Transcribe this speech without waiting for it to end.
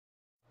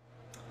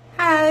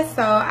guys,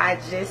 so I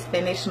just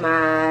finished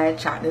my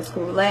chopped and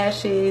screwed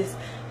lashes,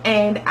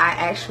 and I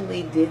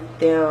actually did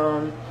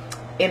them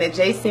in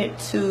adjacent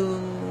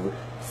to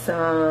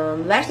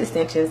some lash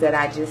extensions that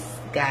I just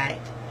got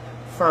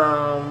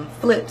from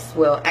Flips.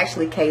 Well,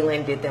 actually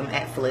Kaylin did them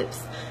at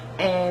Flips,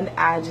 and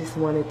I just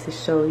wanted to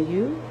show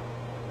you.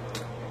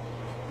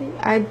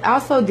 I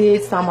also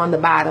did some on the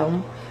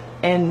bottom,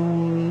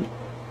 and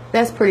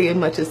that's pretty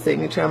much a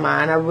signature of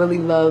mine. I really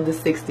love the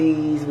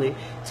 60s with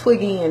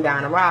Twiggy and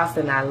Donna Ross,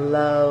 and I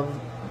love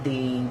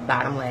the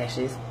bottom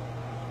lashes.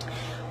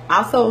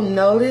 Also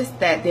noticed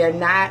that they're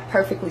not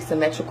perfectly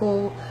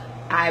symmetrical.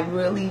 I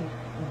really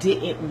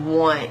didn't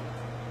want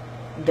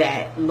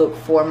that look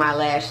for my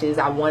lashes.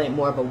 I wanted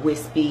more of a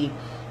wispy,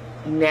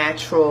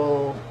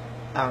 natural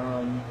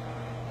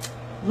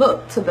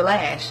look to the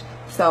lash.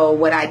 So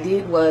what I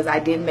did was I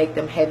did make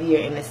them heavier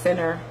in the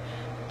center,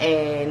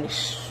 and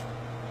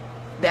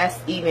that's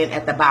even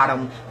at the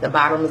bottom. The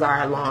bottoms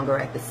are longer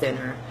at the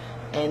center,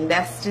 and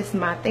that's just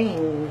my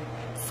thing.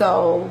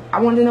 So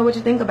I wanted to know what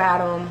you think about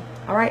them.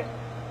 All right,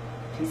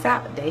 peace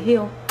out. Day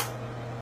heal.